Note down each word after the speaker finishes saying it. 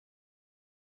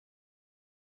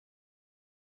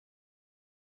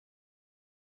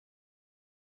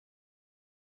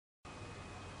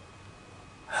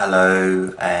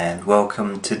Hello and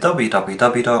welcome to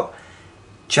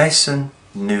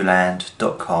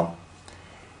www.jasonnewland.com.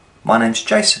 My name's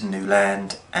Jason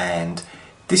Newland and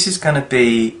this is going to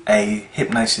be a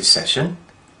hypnosis session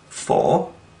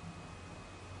for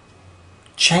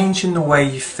changing the way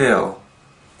you feel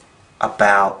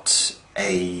about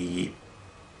a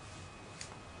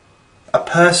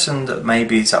person that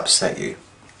maybe has upset you.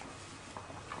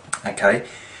 Okay,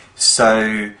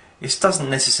 so this doesn't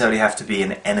necessarily have to be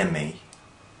an enemy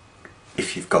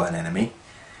if you've got an enemy,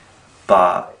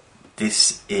 but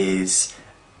this is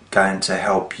going to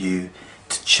help you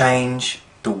to change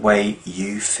the way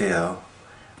you feel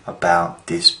about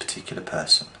this particular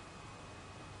person.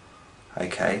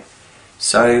 Okay,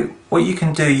 so what you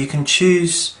can do, you can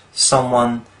choose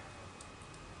someone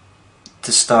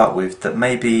to start with that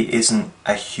maybe isn't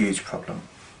a huge problem.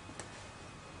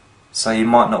 So you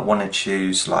might not want to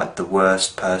choose like the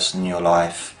worst person in your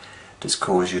life that's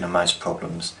caused you the most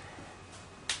problems,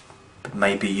 but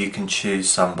maybe you can choose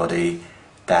somebody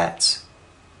that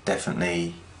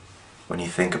definitely, when you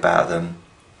think about them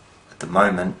at the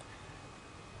moment,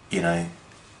 you know,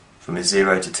 from a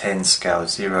 0 to 10 scale,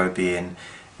 0 being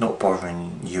not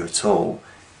bothering you at all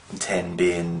and 10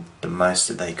 being the most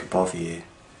that they could bother you.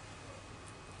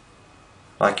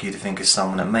 I'd like you to think of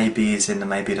someone that maybe is in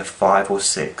the 5 or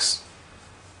 6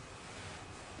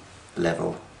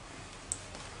 level.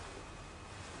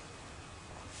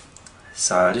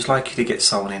 So I'd just like you to get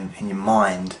someone in your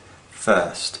mind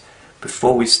first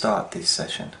before we start this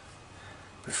session,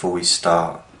 before we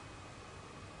start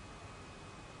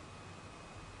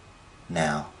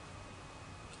now.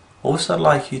 Also, I'd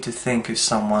like you to think of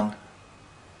someone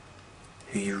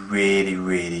who you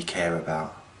really care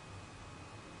about.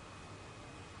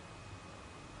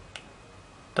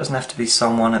 Doesn't have to be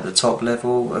someone at the top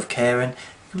level of caring. It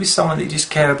could be someone that you just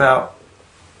care about.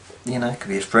 You know, it could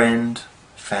be a friend,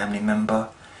 family member,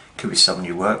 it could be someone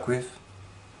you work with,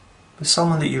 but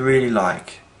someone that you really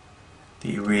like,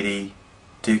 that you really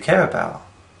do care about.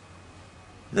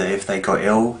 That if they got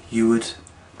ill, you would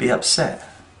be upset,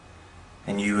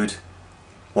 and you would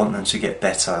want them to get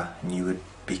better, and you would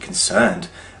be concerned,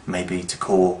 maybe to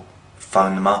call,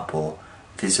 phone them up, or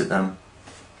visit them.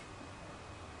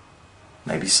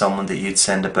 Maybe someone that you'd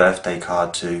send a birthday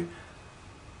card to,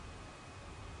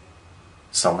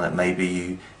 someone that maybe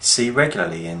you see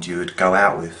regularly and you would go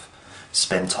out with,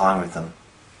 spend time with them.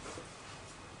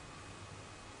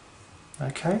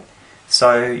 Okay,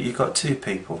 so you've got two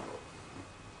people.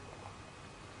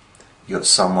 You've got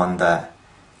someone that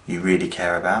you really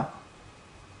care about.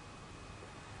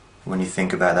 When you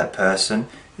think about that person,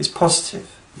 it's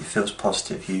positive. It feels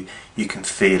positive. You can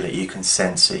feel it, you can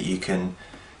sense it, you can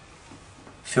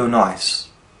feel nice,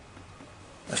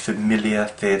 a familiar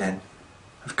feeling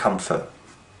of comfort.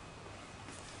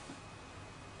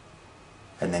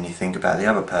 And then you think about the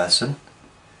other person,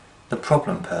 the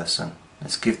problem person.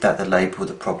 Let's give that the label,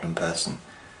 the problem person.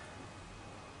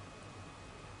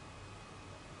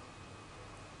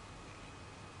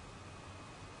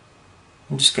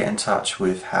 And just get in touch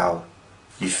with how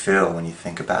you feel when you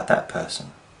think about that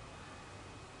person.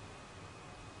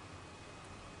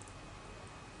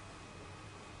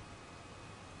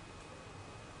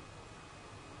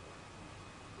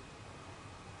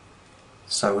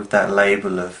 So with that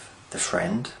label of the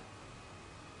friend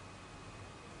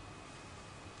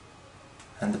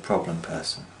and the problem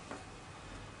person,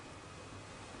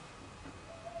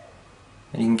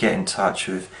 and you can get in touch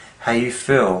with how you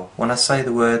feel when I say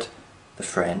the word the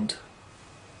friend.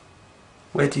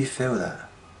 Where do you feel that?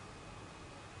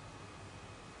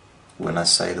 When I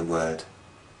say the word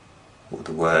or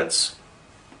the words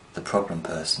the problem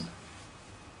person.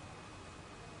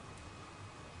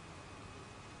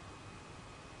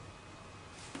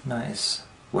 Notice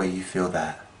where you feel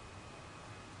that.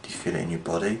 Do you feel it in your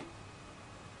body?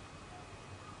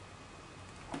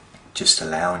 Just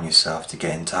allowing yourself to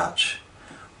get in touch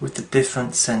with the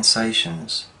different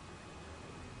sensations.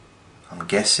 I'm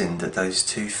guessing that those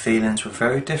two feelings were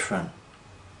very different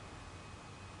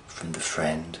from the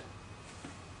friend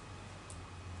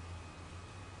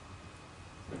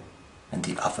and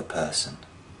the other person.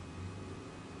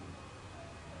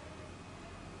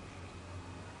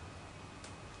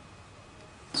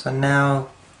 So now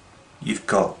you've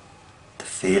got the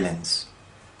feelings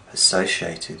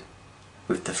associated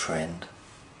with the friend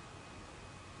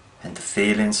and the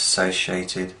feelings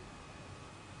associated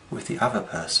with the other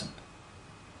person.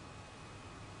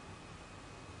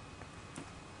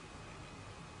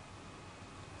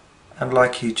 I'd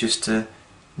like you just to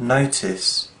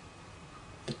notice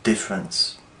the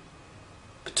difference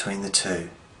between the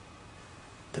two,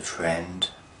 the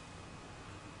friend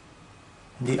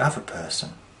in the other person.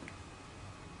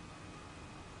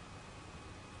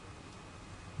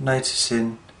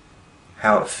 Noticing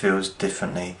how it feels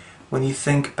differently when you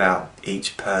think about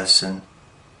each person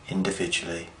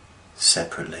individually,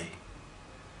 separately,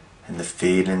 and the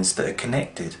feelings that are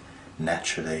connected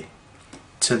naturally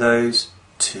to those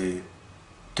two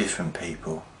different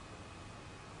people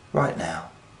right now.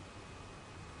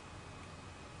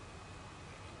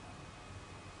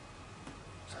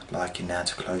 So I'd like you now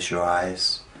to close your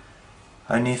eyes,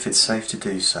 only if it's safe to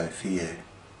do so for you.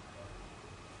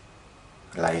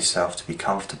 Allow yourself to be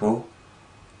comfortable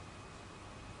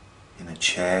in a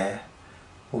chair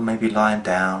or maybe lying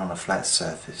down on a flat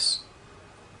surface,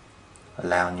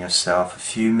 allowing yourself a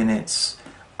few minutes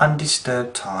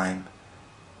undisturbed time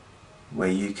where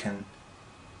you can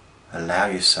allow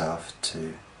yourself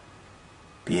to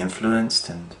be influenced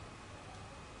and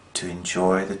to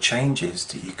enjoy the changes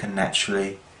that you can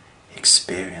naturally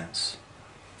experience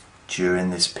during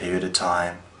this period of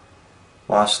time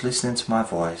whilst listening to my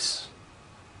voice.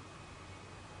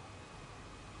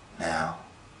 Now,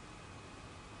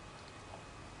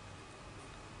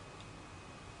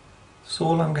 so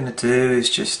all I'm going to do is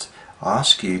just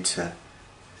ask you to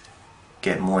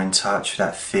get more in touch with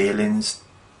that feelings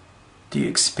that you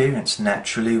experience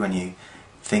naturally when you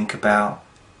think about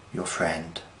your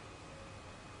friend.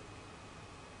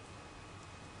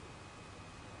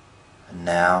 And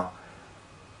now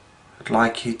I'd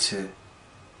like you to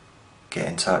get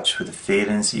in touch with the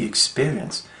feelings that you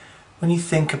experience when you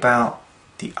think about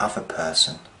the other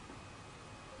person.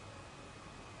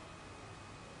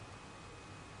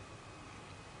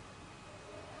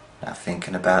 Now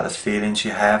thinking about the feelings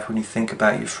you have when you think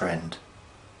about your friend.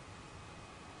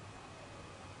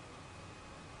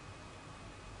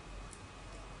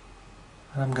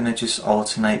 And I'm going to just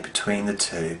alternate between the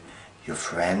two, your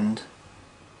friend,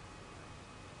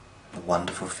 the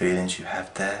wonderful feelings you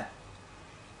have there,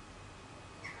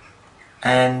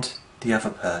 and the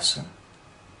other person.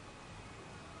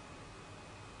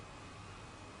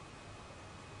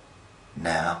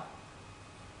 Now,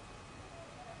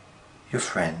 your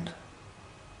friend,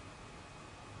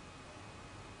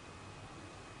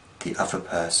 the other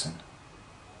person,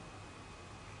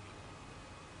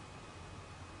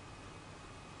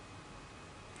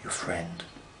 your friend,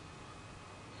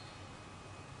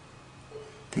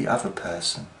 the other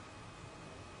person,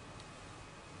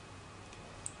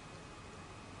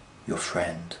 your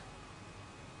friend,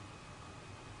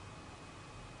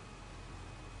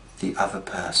 the other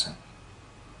person,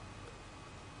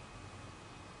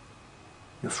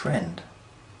 your friend,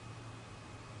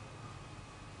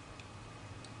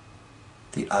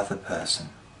 the other person,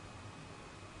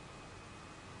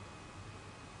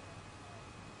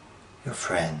 your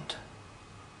friend,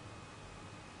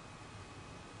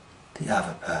 the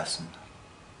other person,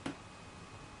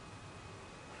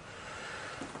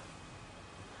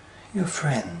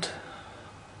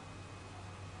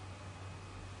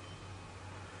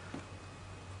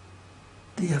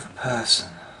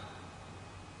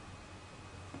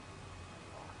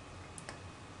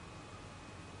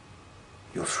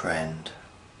 your friend,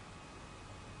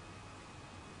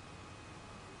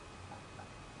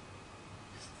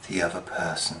 the other person, your friend, the other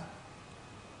person,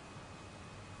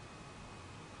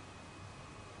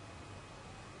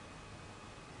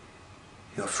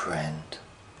 your friend,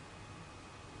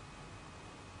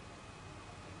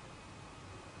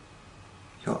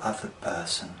 your other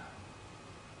person,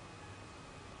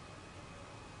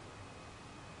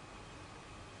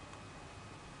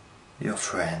 your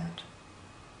friend,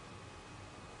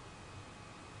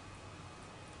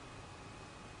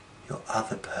 your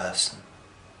other person,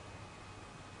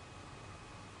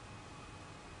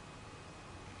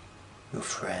 your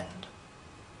friend,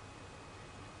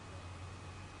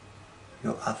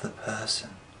 your other person,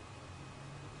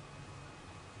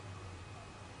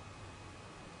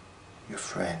 your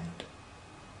friend,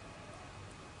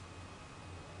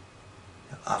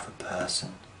 your other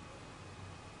person,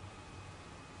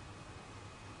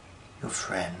 your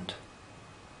friend,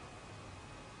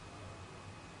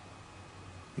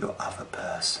 your other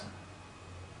person,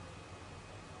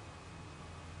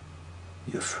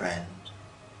 your friend,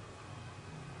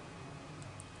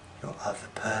 your other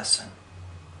person,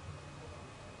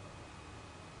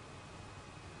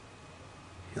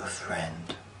 your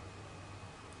friend,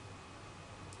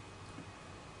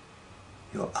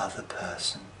 your other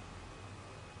person.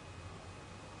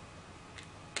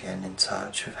 Getting in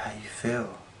touch with how you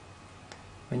feel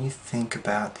when you think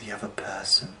about the other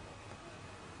person.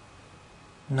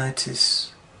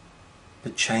 Notice the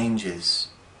changes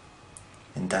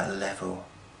in that level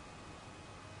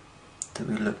that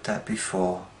we looked at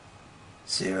before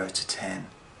 0 to 10.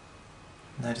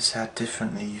 Notice how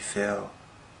differently you feel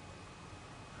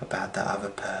about that other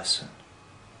person.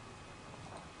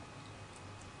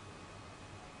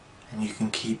 And you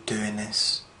can keep doing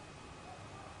this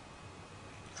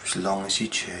for as long as you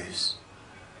choose,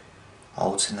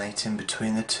 alternating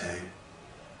between the two.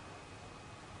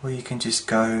 Or you can just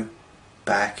go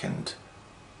back and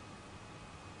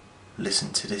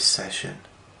listen to this session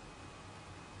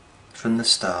from the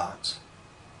start,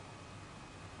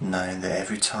 knowing that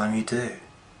every time you do,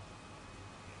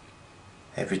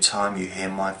 every time you hear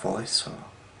my voice, or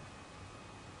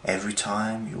every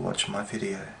time you watch my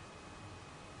video,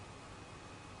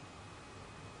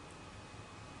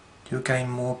 you'll gain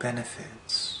more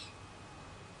benefits.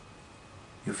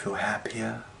 You'll feel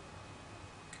happier,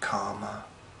 calmer,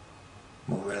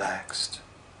 more relaxed.